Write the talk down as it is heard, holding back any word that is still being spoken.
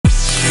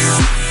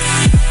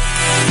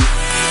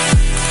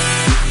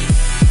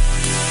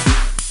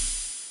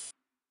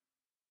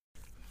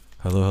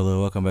Hello.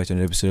 Welcome back to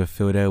another episode of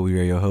Feel That. We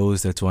are your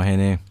hosts. That's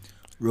Wahene,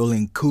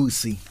 Rolling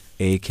Kusi.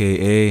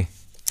 aka.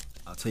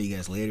 I'll tell you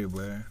guys later,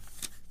 bro.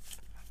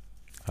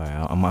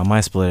 Alright, I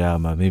might split it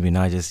out, but maybe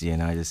not just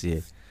yet.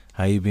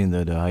 How you been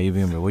though? How you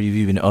been, bro? What have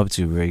you been up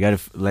to, bro? You gotta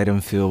let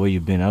them feel what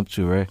you've been up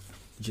to, right?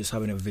 Just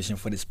having a vision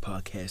for this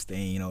podcast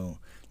thing,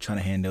 trying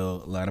to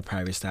handle a lot of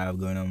private stuff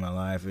going on in my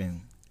life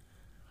and,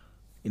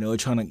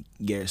 trying to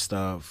get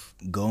stuff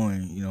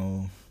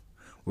going,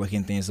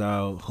 working things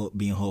out,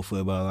 being hopeful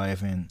about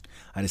life and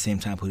at the same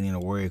time putting in the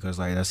work because,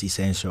 like, that's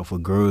essential for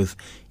growth,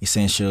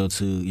 essential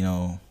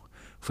to,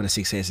 for the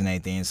success and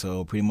everything.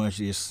 So pretty much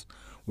just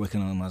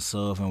working on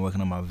myself and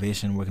working on my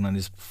vision, working on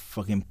this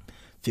fucking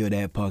Feel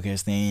That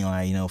podcast thing,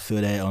 like,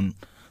 Feel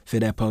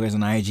That podcast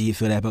on IG,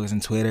 Feel That podcast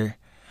on Twitter,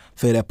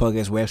 Feel That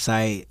podcast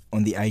website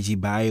on the IG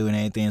bio and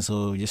everything.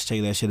 So just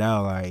check that shit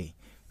out. Like,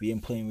 we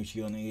ain't playing with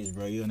you on niggas,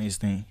 bro. You on this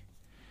thing.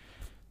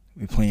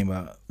 We ain't playing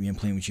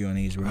with you on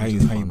niggas, bro. How you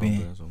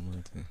been?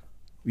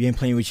 We ain't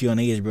playing with you on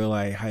niggas, bro.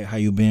 Like, how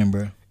you been,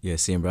 bro? Yeah,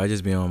 same, bro. I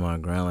just been on my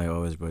grind like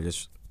always, bro.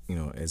 Just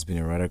it's been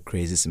a rather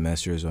crazy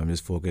semester, so I'm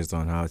just focused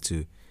on how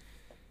to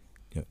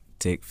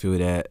take Feel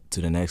That to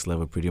the next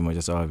level. Pretty much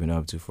that's all I've been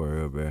up to for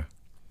real, bro.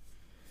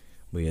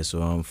 But yeah,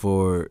 so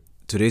for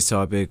today's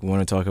topic, we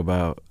want to talk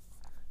about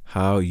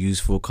how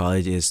useful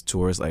college is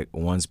towards like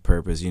one's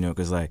purpose,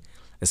 because like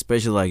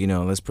especially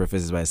like let's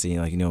preface this by saying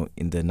like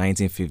in the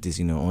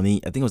 1950s, only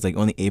I think it was like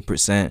only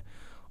 8%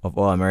 of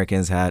all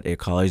Americans had a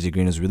college degree,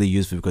 and it was really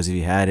useful because if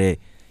you had it,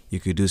 you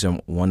could do some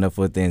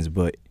wonderful things.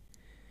 But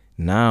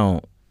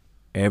now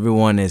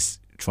everyone is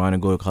trying to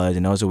go to college,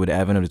 and also with the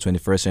advent of the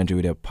 21st century,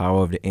 with the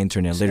power of the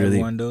internet,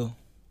 literally,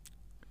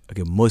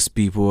 okay, most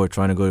people are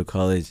trying to go to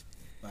college.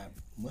 Like,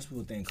 most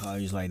people think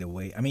college is like the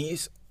way. I mean,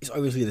 it's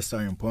obviously the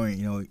starting point.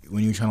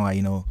 When you're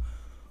trying to like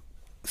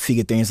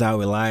figure things out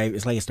with life,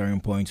 it's like a starting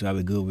point to have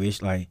a good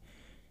wish, like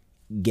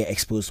get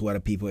exposed to other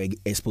people,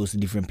 exposed to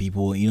different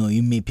people.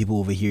 You meet people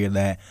over here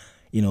that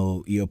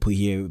you'll put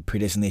here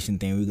predestination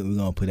thing. We're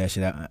gonna put that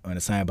shit out on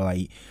the side. But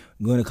like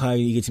going to college,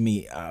 you get to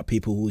meet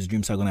people whose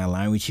dreams are gonna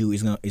align with you.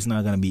 It's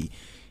not gonna be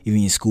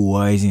even school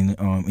wise in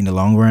the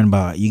long run.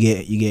 But you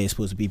get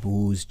exposed to people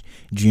whose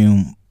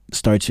dream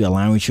start to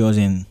align with yours,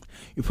 and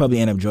you probably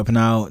end up dropping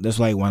out. That's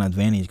like one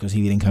advantage, because if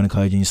you didn't come to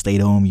college and you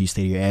stayed home, you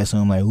stayed your ass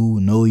home. Like, who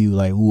know you?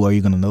 Like, who are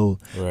you gonna know?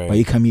 Right. But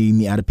you come here, you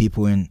meet other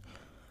people, and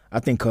I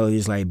think college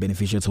is like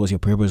beneficial towards your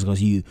purpose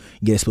because you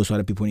get exposed to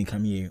other people when you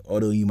come here.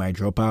 Although you might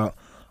drop out,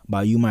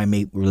 but you might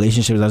make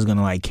relationships that's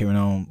gonna like carry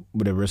on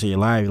with the rest of your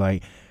life.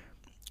 Like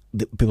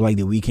people like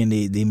The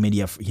Weeknd,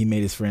 he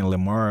made his friend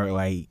Lamar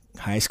like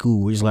high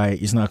school, which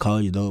like it's not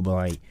college though, but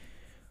like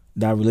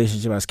that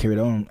relationship has carried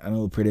on. I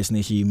know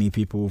predestination, you meet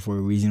people for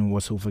a reason,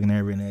 what's so fucking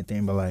ever and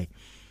everything, but like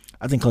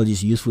I think college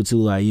is useful too.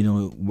 Like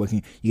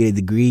working, you get a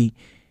degree.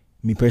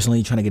 Me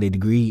personally, trying to get a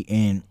degree,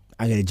 and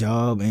I get a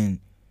job, and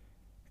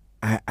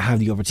I have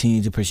the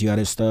opportunity to pursue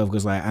other stuff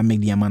because like I make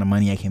the amount of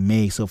money I can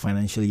make, so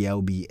financially I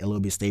will be a little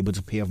bit stable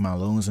to pay off my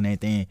loans and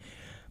everything.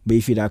 But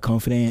if you're that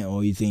confident,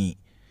 or you think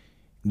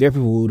there are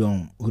people who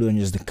don't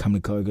just come to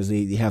college because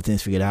they have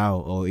things figured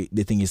out, or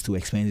they think it's too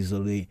expensive,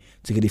 so they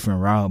take a different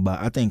route.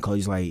 But I think college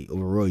is like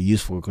overall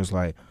useful because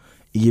like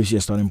it gives you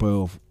a starting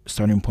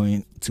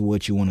point to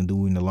what you want to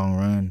do in the long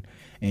run.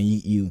 And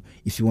you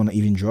if you want to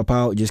even drop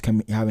out, just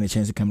having a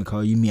chance to come to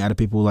college, you meet other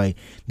people, like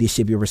they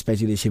shape your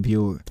perspective, they shape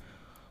your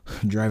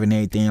driving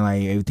everything,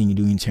 like everything you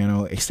do,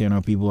 internal,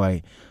 external people,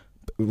 like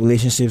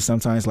relationships.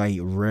 Sometimes like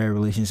rare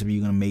relationship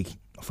you're gonna make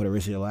for the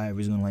rest of your life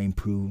is gonna like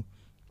improve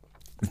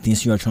the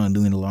things you are trying to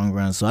do in the long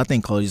run. So I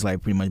think college is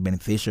like pretty much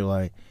beneficial,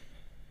 like,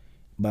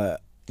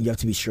 but you have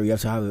to be sure. You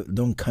have to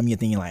don't come here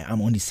thinking like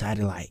I'm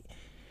undecided. Like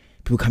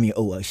people come here,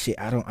 shit,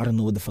 I don't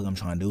know what the fuck I'm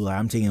trying to do. Like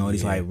I'm taking all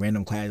these like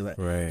random classes. Like,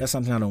 right. That's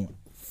something I don't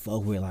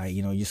fuck with. Like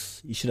you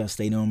should have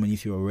stayed home, and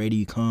if you're ready,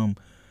 you come.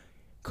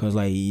 Cause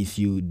like if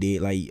you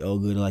did like go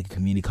to like a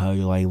community college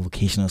or like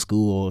vocational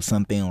school or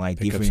something like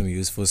Pick different, up some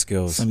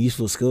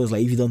useful skills.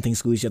 Like if you don't think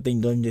school is your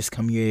thing, don't just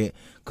come here.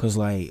 Cause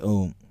like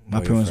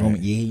my parents want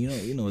me. Yeah,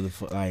 you know the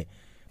fuck like.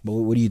 But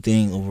what do you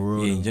think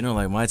overall? Yeah,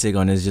 like my take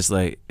on it is just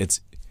like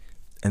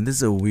and this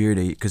is a weird,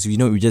 because we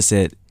just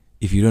said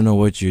if you don't know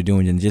what you're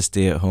doing, then just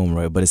stay at home,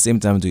 right? But at the same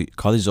time,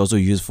 college is also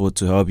useful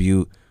to help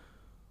you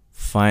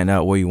find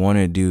out what you want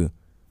to do.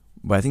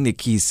 But I think the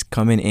key is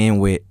coming in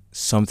with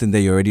something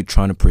that you're already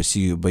trying to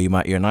pursue, but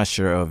you're not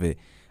sure of it.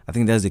 I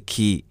think that's the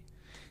key.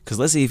 Because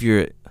let's say if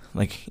you're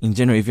like in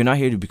general, if you're not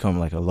here to become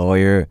like a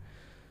lawyer,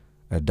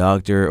 a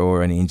doctor,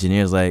 or an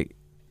engineer, it's like,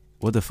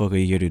 what the fuck are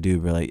you here to do,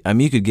 bro? Like, I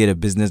mean, you could get a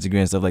business degree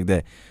and stuff like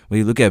that. When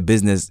you look at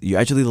business, you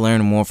actually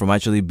learn more from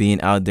actually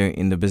being out there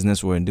in the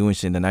business world and doing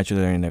shit than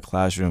actually learning in the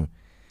classroom.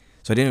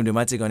 So at the end of the day,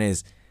 my take on it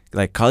is,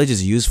 like, college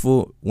is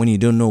useful when you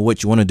don't know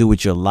what you want to do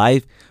with your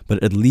life,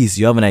 but at least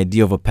you have an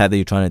idea of a path that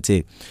you're trying to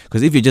take.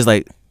 Because if you're just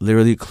like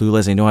literally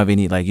clueless and you don't have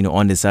any like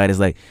on the side, it's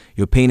like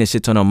you're paying a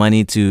shit ton of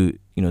money to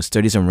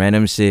study some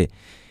random shit,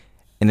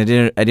 and at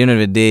the end of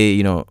the day,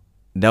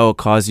 that will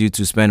cause you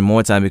to spend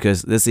more time.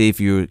 Because let's say if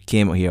you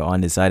came here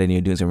on the side and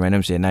you're doing some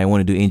random shit, now you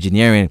want to do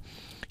engineering,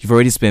 you've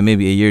already spent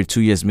maybe a year,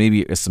 2 years,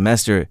 maybe a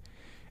semester,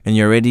 and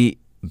you're already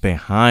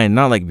behind.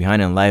 Not like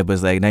behind in life, but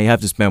it's like now you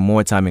have to spend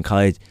more time in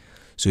college.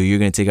 So you're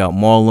gonna take out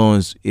more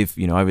loans if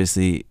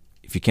obviously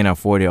if you can't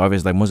afford it.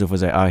 Obviously, like most of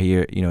us are out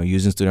here,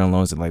 using student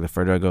loans and like the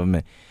federal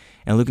government.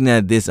 And looking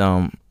at this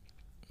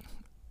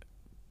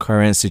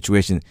current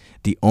situation,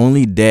 the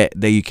only debt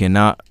that you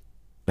cannot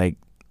like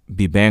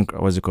be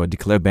what's it called,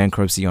 declare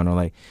bankruptcy on, or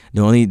like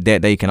the only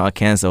debt that you cannot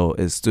cancel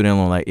is student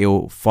loan. Like it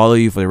will follow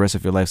you for the rest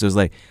of your life. So it's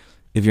like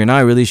if you're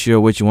not really sure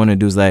what you want to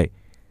do, it's like,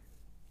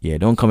 yeah,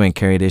 don't come and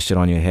carry this shit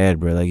on your head,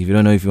 bro. Like if you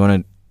don't know if you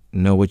want to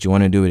know what you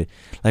want to do with it.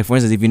 Like for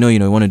instance, if you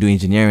want to do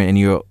engineering and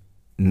you're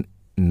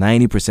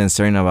 90%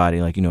 certain about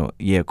it, like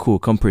yeah, cool,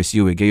 come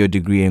pursue it, get your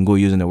degree and go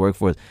use in the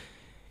workforce.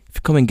 If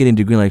you come and get a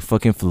degree in like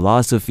fucking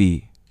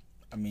philosophy,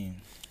 I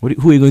mean,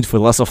 who are you going to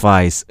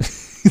philosophize?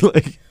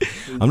 Like,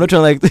 I'm not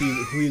trying to like.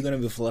 Who are you gonna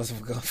be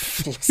philosophical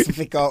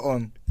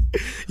on?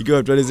 You go,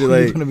 I'm trying to say Who are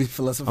you like. gonna be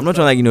philosophical? I'm not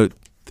trying to like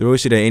throw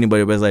shit at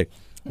anybody, but it's like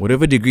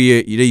whatever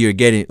degree you're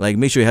getting, like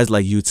make sure it has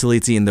like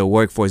utility in the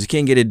workforce. You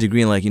can't get a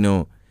degree in like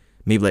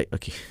maybe like,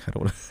 okay, I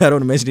don't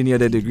want to mention any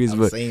other degrees,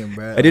 but saying,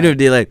 bro, at the end of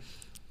the day, like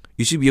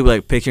you should be able to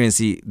like picture and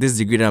see this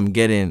degree that I'm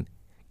getting.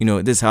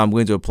 This is how I'm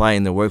going to apply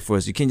in the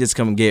workforce. You can't just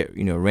come and get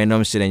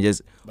random shit and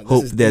just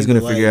hope that it's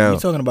gonna figure out. You're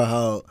talking about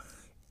how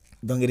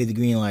don't get a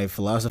degree in like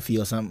philosophy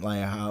or something,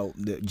 like how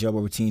the job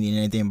opportunity and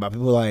anything. But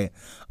people like,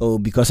 oh,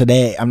 because of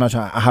that, I'm not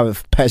trying. I have a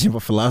passion for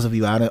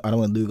philosophy, but I don't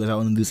want to do it because I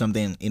want to do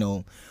something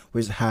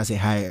which has a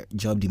higher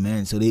job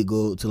demand. So they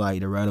go to like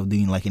the route of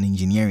doing like an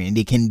engineering, and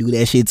they can do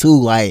that shit too.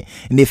 Like,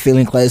 and they fail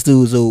in class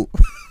too. So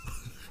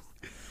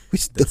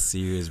that's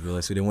serious,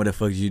 bro. So then what the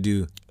fuck you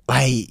do?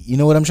 Like, you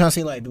know what I'm trying to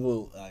say? Like,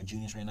 people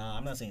juniors right now.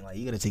 I'm not saying like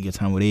you gotta take your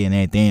time with it and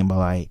everything, but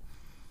like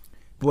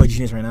people are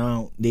juniors right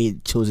now. They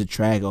chose a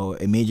track or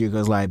a major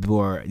because like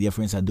their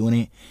friends are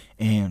doing it,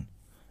 and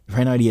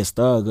right now they're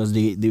stuck because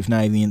they've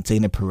not even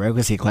taken a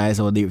prerequisite class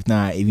or they've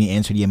not even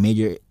answered their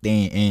major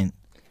thing, and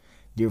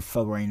they're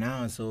fucked right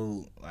now.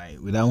 So like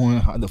with that one,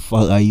 how the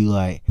fuck are you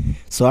like?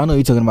 So I know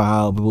you're talking about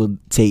how people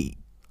take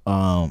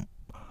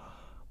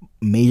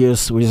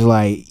majors, which is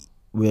like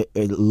with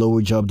a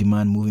lower job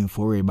demand moving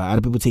forward, but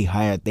other people take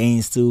higher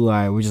things too,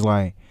 like which is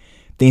like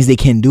things they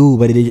can do,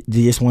 but they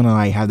just want to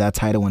like have that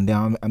title one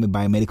down. I'm a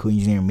biomedical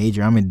engineering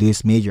major, I'm in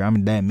this major, I'm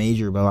in that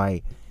major, but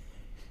like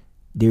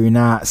they're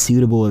not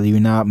suitable,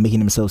 they're not making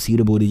themselves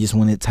suitable. They just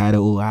want a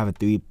title. Oh, I have a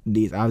 3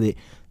 days, I have it.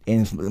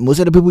 And most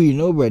of the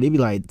people bro, they be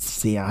like,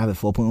 say I have a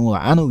 4.0.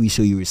 Like, I know we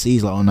show you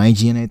receipts like on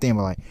IG and everything,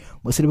 but like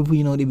most of the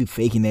people they be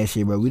faking that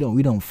shit, bro. We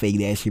don't fake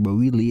that shit, bro.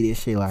 We lead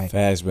this shit like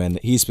fast, man.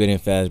 He's spitting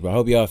fast, bro. I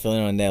hope y'all feeling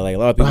on that. Like a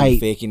lot of people be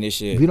faking this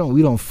shit. We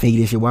don't fake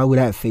this shit. Why would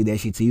I fake that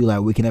shit to you? Like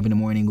waking up in the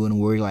morning, going to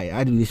work. Like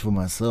I do this for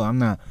myself. I'm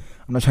not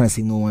trying to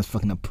see no one's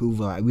fucking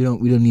approval. Like we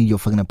don't need your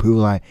fucking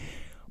approval. Like,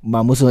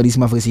 but most of these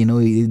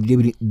motherfuckers, they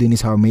be doing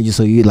this hard major,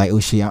 so you're like, oh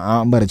shit,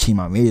 I'm about to change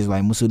my majors.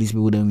 Like most of these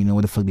people don't even know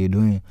what the fuck they're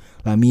doing.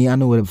 Like me, I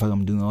know what the fuck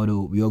I'm doing.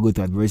 Although we all go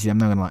through adversity, I'm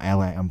not gonna act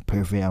like I'm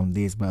perfect, I'm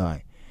this, but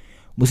like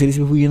most of these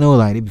people,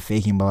 like they be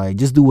faking. But like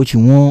just do what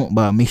you want,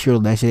 but make sure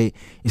that shit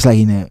it's like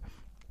in a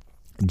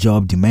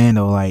job demand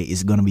or like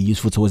it's gonna be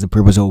useful towards the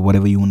purpose of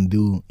whatever you want to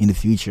do in the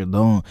future.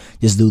 Don't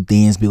just do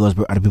things because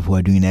other people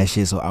are doing that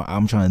shit, so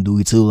I'm trying to do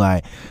it too.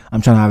 Like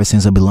I'm trying to have a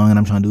sense of belonging,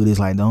 I'm trying to do this.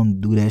 Like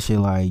don't do that shit.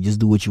 Like just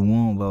do what you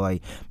want, but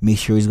like make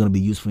sure it's gonna be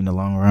useful in the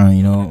long run,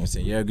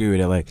 Yeah, I agree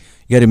with that. Like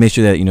you gotta make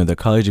sure that the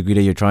college degree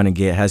that you're trying to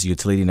get has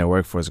utility in the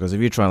workforce, because if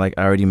you're trying, like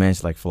I already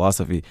mentioned, like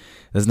philosophy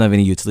doesn't have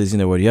any utility in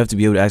the world. You have to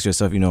be able to ask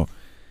yourself,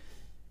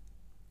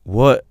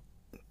 what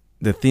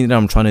the thing that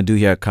I'm trying to do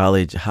here at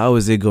college, how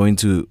is it going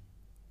to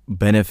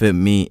benefit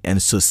me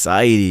and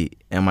society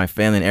and my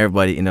family and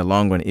everybody in the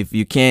long run? If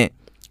you can't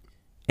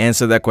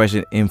answer that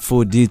question in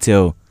full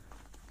detail,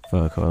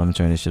 fuck, hold on, let me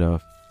turn this shit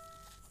off.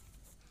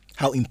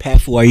 How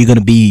impactful are you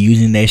gonna be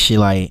using that shit?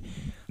 Like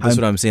that's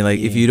what I'm saying. Like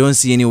if you don't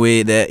see any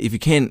way that, if you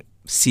can't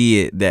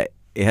see it that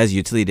it has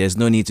utility, there's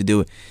no need to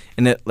do it.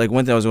 And that, like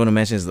one thing I was going to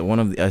mention is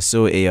that I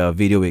saw a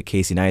video with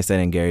Casey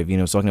Neistat and Gary Vee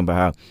talking about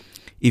how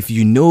if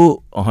you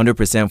know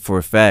 100% for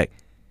a fact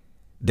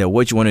that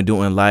what you want to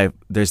do in life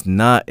there's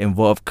not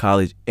involved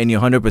college, and you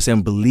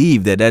 100%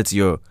 believe that that's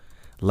your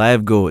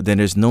life goal, then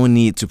there's no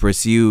need to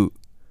pursue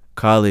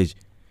college.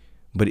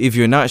 But if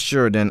you're not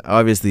sure, then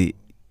obviously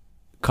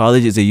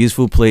college is a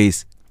useful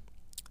place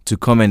to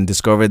come and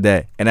discover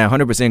that. And I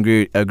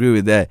 100% agree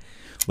with that.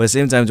 But at the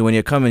same time, when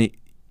you're coming,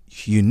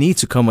 you need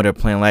to come with a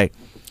plan. Like,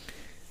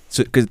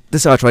 so because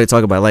this is how I try to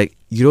talk about, like,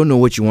 you don't know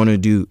what you want to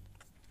do,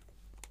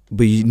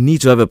 but you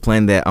need to have a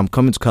plan that I'm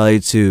coming to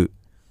college to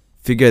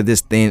figure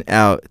this thing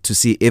out to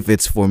see if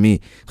it's for me.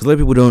 Because a lot of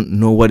people don't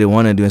know what they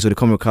want to do, and so they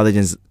come to college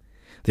and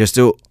they're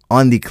still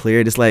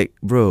undeclared. It's like,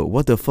 bro,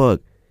 what the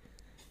fuck?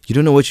 You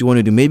don't know what you want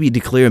to do. Maybe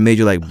declare a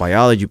major like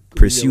biology,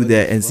 pursue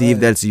that, and see if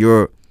that's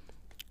your,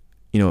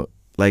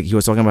 like he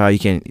was talking about how you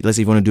can, let's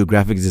say if you want to do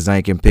graphic design,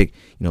 you can pick,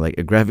 like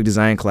a graphic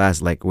design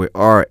class, like with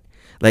art.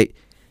 Like,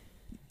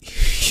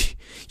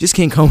 just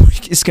can't come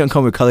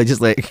with college just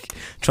like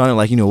trying to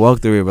like,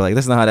 walk through it, but like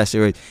that's not how that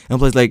shit works. And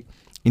plus, like,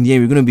 in the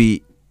end, we're gonna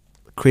be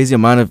crazy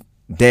amount of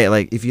debt.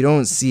 Like if you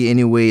don't see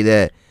any way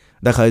that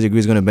college degree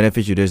is going to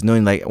benefit you, there's no,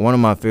 like one of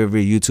my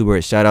favorite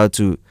YouTubers, shout out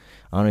to,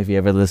 I don't know if he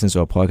ever listens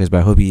to a podcast, but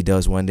I hope he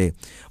does one day,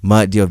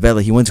 Matt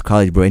Diavella. He went to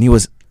college, bro, and he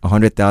was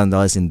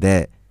 $100,000 in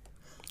debt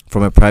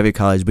from a private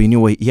college. But you know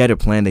what, he had a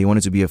plan that he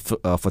wanted to be a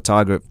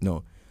photographer,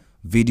 no,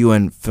 video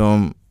and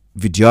film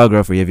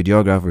videographer. Yeah,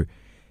 videographer.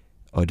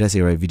 Oh, that's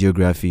it, right?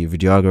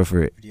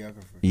 Videographer.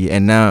 Yeah,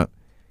 and now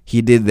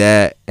he did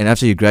that, and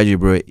after he graduated,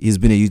 bro, he's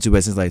been a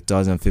YouTuber since like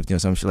 2015 or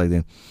some shit like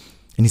that.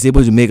 And he's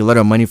able to make a lot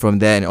of money from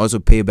that and also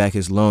pay back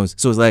his loans.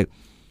 So it's like,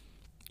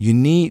 you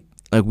need,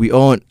 like we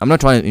own, I'm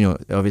not trying to,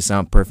 obviously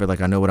sound perfect, like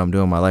I know what I'm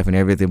doing in my life and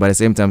everything, but at the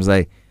same time, it's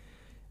like,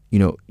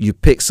 you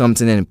pick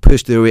something and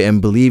push through it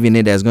and believe in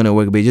it that's going to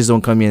work, but you just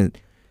don't come in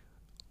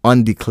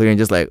undeclared and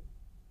just like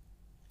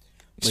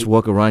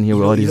walk around here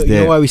with all these debt. You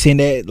know why we're saying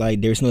that?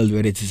 Like, there's no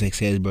elevator to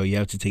success, bro. You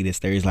have to take the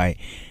stairs. Like,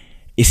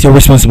 it's your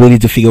responsibility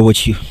to figure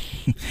what you...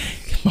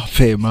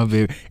 my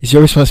bad. It's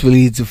your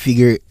responsibility to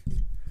figure...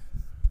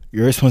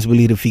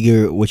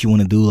 what you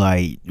want to do.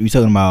 Like, we're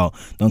talking about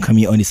don't come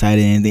here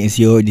undecided and anything. It's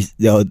your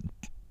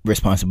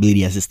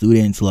responsibility as a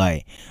student to,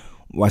 like,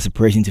 watch a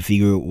person to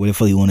figure what the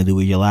fuck you want to do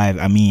with your life.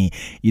 I mean,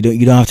 you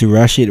don't have to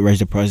rush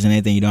the process and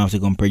anything. You don't have to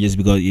compare just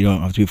because you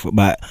don't have to be.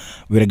 But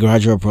with a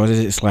gradual process,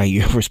 it's like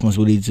your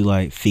responsibility to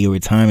like figure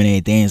with time and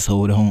everything.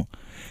 So don't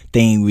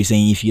think we're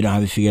saying if you don't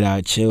have it figured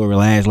out, chill,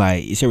 relax.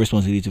 Like, it's your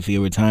responsibility to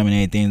figure with time and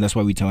everything. That's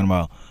why we're talking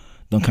about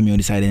don't come here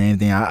undecided and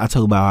anything. I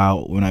talk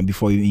about how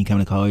before you even come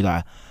to college,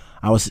 I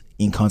was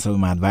in contact with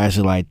my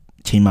advisor, like,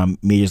 change my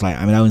majors. Like,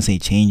 I mean, I wouldn't say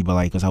change, but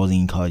like, because I wasn't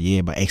in college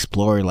yet, but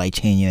explore, like,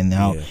 changing and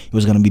how it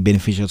was going to be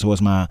beneficial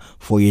towards my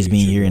 4 years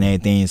being here and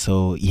everything.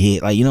 So, yeah,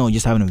 like,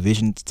 just having a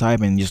vision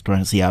type and just trying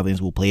to see how things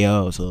will play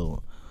out.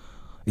 So,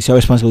 it's your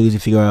responsibility to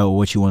figure out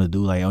what you want to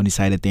do. Like,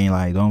 undecided thing,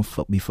 like, don't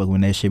be fucking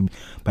with that shit.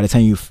 By the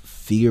time you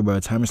figure, bro,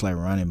 time is like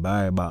running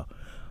by. But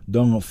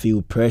don't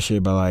feel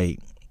pressure, but like,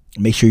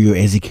 make sure you're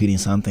executing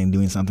something,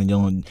 doing something.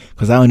 Don't,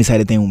 because that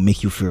undecided thing will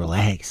make you feel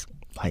relaxed.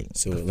 Like,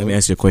 so let me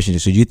ask you a question.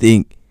 So you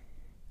think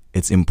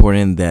it's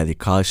important that the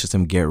college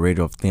system get rid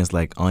of things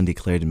like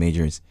undeclared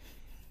majors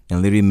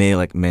and literally make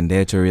like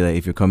mandatory, like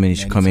if you're coming, you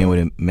should come in with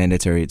a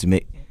mandatory to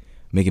make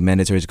it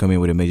mandatory to come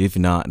in with a major. If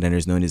not, then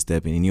there's no need to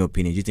step in. In your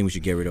opinion, do you think we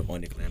should get rid of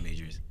undeclared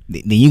majors?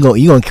 Then you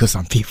gonna kill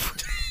some people.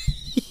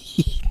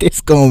 It's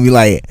gonna be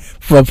like,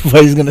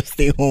 everybody's gonna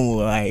stay home.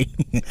 Like,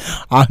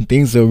 I don't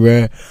think so,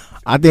 bro.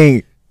 I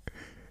think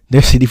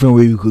there's a different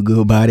way we could go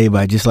about it,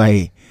 but just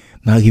like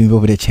not giving people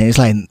the chance,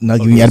 like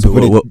not giving other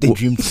people the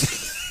dream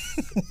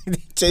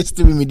chance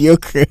to be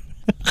mediocre.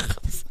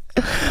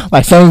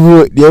 Like, some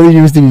people, the only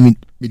dream is to be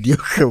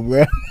mediocre,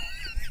 bro.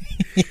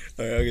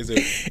 Okay, so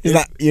it's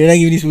not, you're not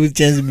giving these people a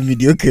chance to be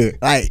mediocre.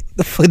 Like,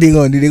 the fuck they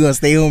gonna do? They gonna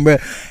stay home, bro.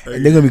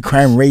 They're gonna be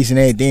crime race and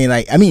everything.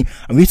 Like, I mean,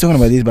 we're talking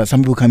about this, but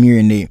some people come here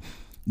and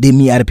they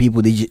meet other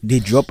people. They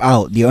drop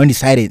out. They're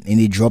undecided and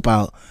they drop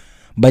out,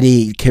 but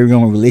they carry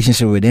on a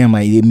relationship with them.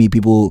 Like, they meet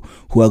people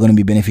who are going to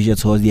be beneficial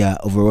towards their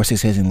overall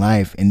success in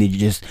life, and they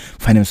just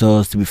find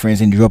themselves to be friends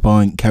and drop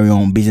on, carry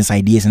on business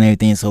ideas and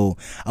everything. So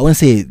I wouldn't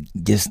say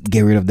just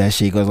get rid of that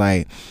shit, because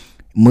like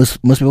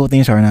most people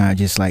things are not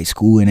just like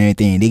school and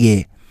everything. They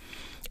get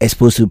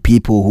exposed to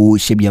people who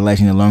shape your life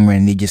in the long run,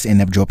 and they just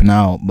end up dropping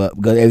out. But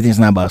because everything's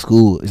not about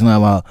school, it's not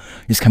about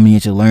just coming here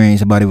to learn.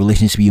 It's about the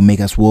relationship you make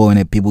as well and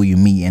the people you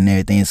meet and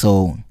everything.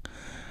 So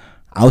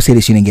I would say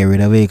they shouldn't get rid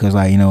of it, because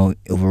like,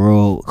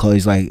 overall college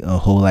is like a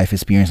whole life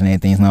experience and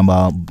everything. It's not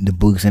about the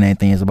books and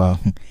everything. It's about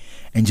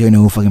enjoying the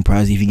whole fucking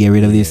process. If you get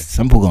rid of this,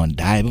 some people gonna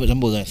die, but some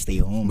people gonna stay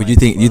home. But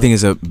like, you think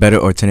it's a better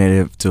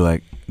alternative to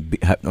like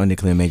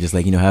undeclared majors,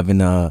 like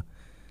having I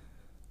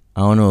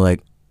don't know, like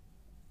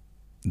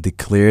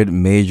declared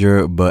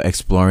major but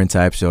exploring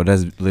type. So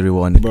that's literally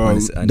what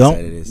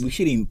undecided is. We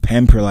shouldn't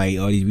pamper like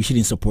all these. We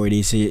shouldn't support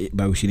this shit,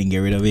 but we shouldn't get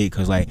rid of it,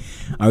 because like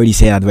I already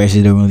said,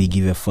 advisors don't really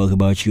give a fuck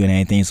about you and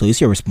anything. So it's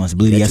your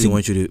responsibility. They actually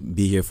want you to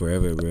be here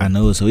forever, bro. I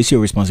know. So it's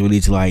your responsibility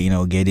to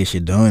like get this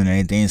shit done and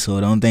everything. So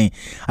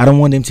I don't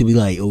want them to be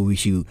like, oh, we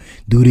should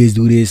do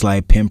this,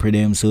 like pamper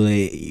them, so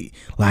they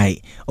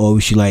like, oh,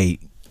 we should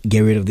like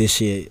get rid of this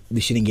shit. They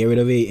shouldn't get rid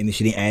of it, and they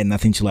shouldn't add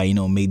nothing to like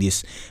make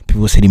this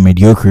people sitting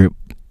mediocre.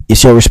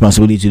 It's your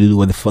responsibility to do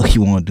what the fuck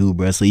you want to do,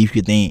 bro. So if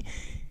you think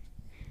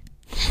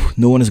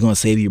no one is gonna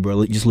save you,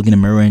 bro, just look in the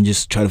mirror and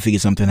just try to figure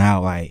something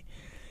out. Like,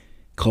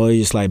 college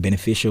is like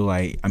beneficial.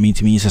 Like, I mean,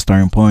 to me, it's a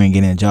starting point,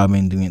 getting a job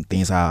and doing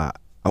things I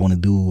want to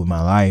do with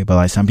my life. But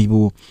like, some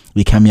people,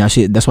 they come here,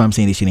 that's why I'm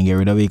saying they shouldn't get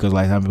rid of it, because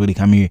like some people, they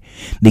come here,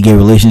 they get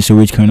relationship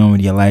which going on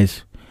with their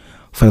lives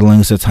for the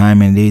longest of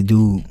time, and they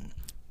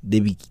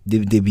be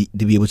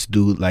able to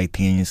do like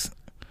things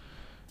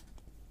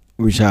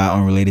which are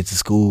unrelated to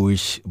school,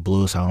 which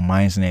blows our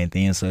minds and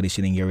everything. So they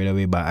shouldn't get rid of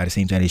it, but at the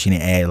same time, they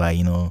shouldn't add like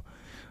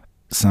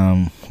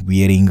some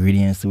weird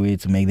ingredients to it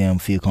to make them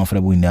feel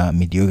comfortable in that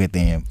mediocre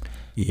thing.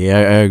 Yeah,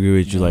 I agree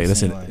with you. Like,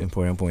 that's an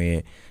important point.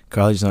 Yeah,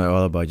 college is not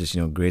all about just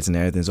grades and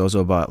everything. It's also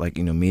about like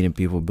meeting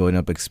people, building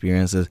up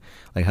experiences,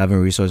 like having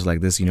resources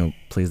like this.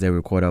 Places that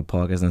record our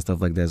podcasts and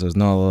stuff like that. So it's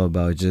not all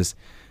about just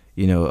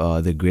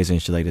the grades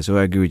and shit like that. So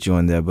I agree with you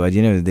on that. But at the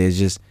end of the day, it's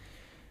just,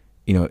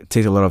 it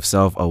takes a lot of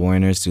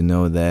self-awareness to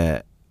know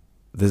that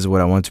this is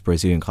what I want to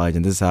pursue in college,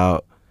 and this is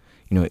how,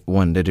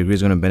 one, the degree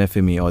is going to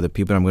benefit me, or the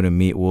people I'm going to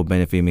meet will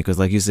benefit me. Because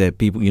like you said,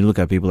 you look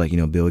at people like,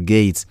 Bill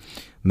Gates,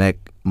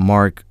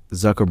 Mark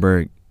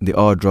Zuckerberg, they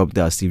all dropped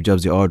out. Steve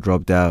Jobs, they all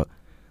dropped out.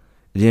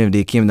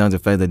 They came down to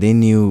the fact that they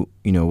knew,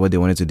 what they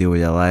wanted to do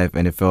with their life,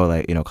 and they felt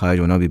like, college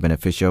would not be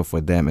beneficial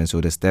for them, and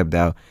so they stepped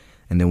out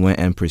and they went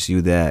and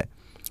pursued that.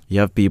 You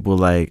have people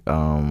like,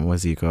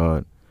 what's he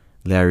called?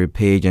 Larry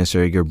Page and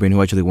Sergey Brin,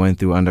 who actually went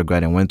through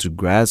undergrad and went to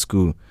grad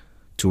school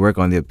to work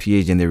on their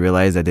PhD, and they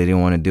realized that they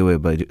didn't want to do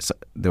it, but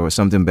there was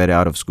something better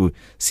out of school.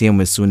 Same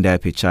with Sundar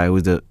Pichai,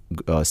 who's the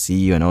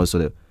CEO and also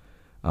the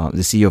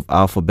CEO of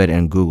Alphabet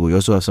and Google. You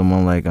also have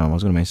someone like, I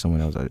was going to mention someone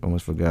else, I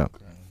almost forgot.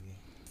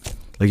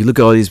 Like, you look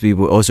at all these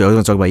people. Also, I was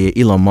going to talk about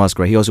Elon Musk,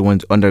 right? He also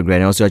went to undergrad,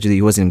 and also actually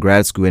he was in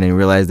grad school, and then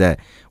realized that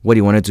what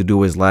he wanted to do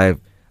with his life,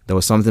 there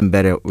was something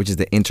better, which is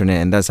the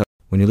internet. And that's how,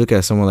 when you look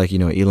at someone like,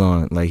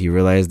 Elon, like, he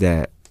realized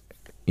that,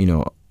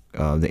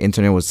 the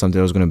internet was something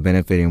that was going to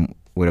benefit him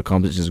with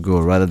accomplishing his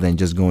goal rather than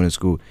just going to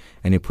school.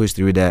 And he pushed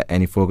through that,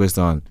 and he focused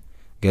on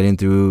getting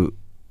through,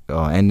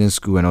 ending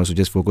school, and also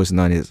just focusing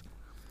on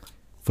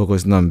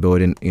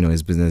building,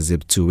 his business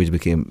Zip2, which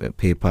became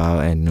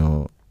PayPal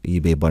and,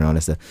 eBay, but all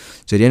that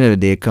stuff. So at the end of the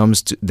day, it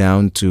comes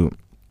down to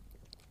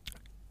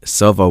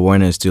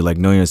self-awareness, to like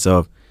knowing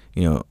yourself.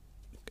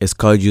 Is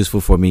college useful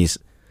for me?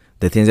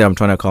 The things that I'm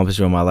trying to accomplish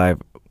in my life,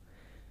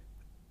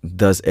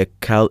 does a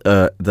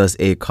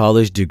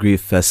college degree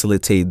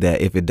facilitate that?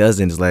 If it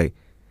doesn't, it's like,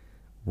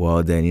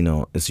 well,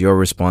 then it's your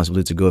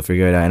responsibility to go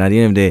figure it out. And at the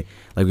end of the day,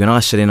 like, we're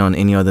not shutting on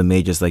any other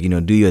majors. Like,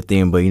 do your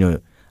thing, but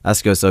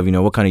ask yourself,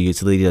 what kind of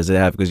utility does it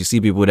have? Because you see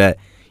people that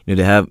they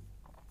have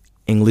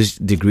English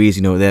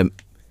degrees, that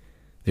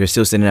they're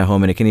still sitting at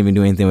home and they can't even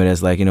do anything with it.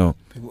 It's like, people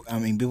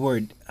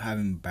are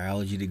having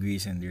biology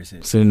degrees and they're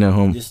sitting at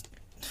home.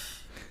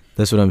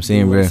 That's what I'm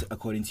saying, bro.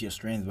 According to your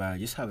strengths, bro.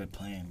 Just have it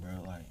planned, bro.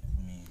 Like,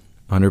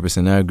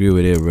 100%. I agree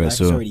with it, bro.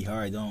 Life's already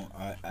hard. Don't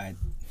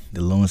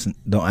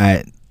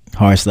add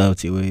hard stuff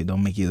to it.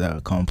 Don't make it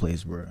a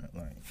complex, bro.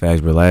 Like,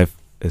 facts, bro. Life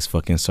is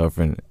fucking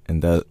suffering,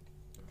 and that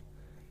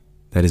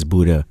is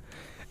Buddha.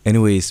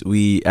 Anyways,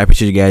 I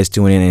appreciate you guys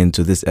tuning in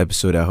into this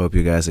episode. I hope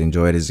you guys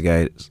enjoyed this,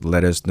 guys.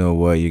 Let us know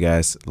what you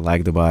guys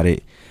liked about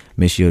it.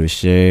 Make sure to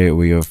share it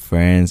with your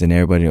friends and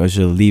everybody.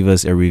 Also, leave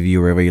us a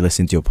review wherever you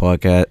listen to your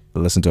podcast.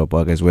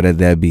 Whether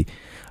that be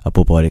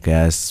Apple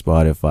Podcasts,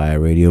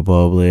 Spotify, Radio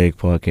Public,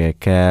 Podcast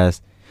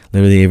Cast,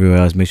 literally everywhere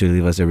else. Make sure to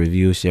leave us a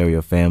review. Share with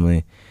your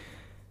family.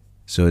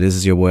 So this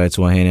is your boy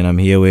Atwan, and I'm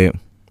here with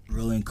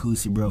Roland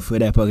Kusi, bro. Feel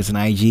That Podcast on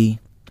IG.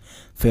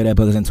 Feel That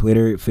Podcast on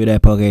Twitter. Feel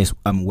That Podcast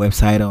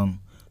website on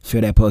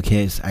Feel That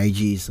Podcast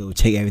IG. So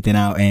check everything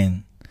out,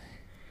 and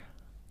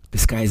the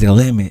sky's the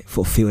limit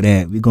for Feel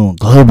That. We going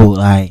global.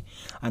 Like,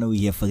 I know we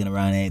here fucking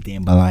around and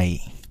everything, but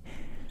like,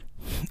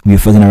 we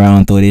fucking around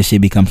until this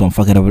shit becomes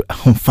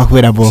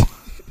unfuckwittable.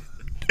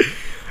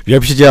 We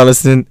appreciate y'all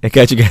listening, and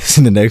catch you guys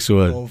in the next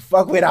one.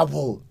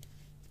 Unfuckwittable.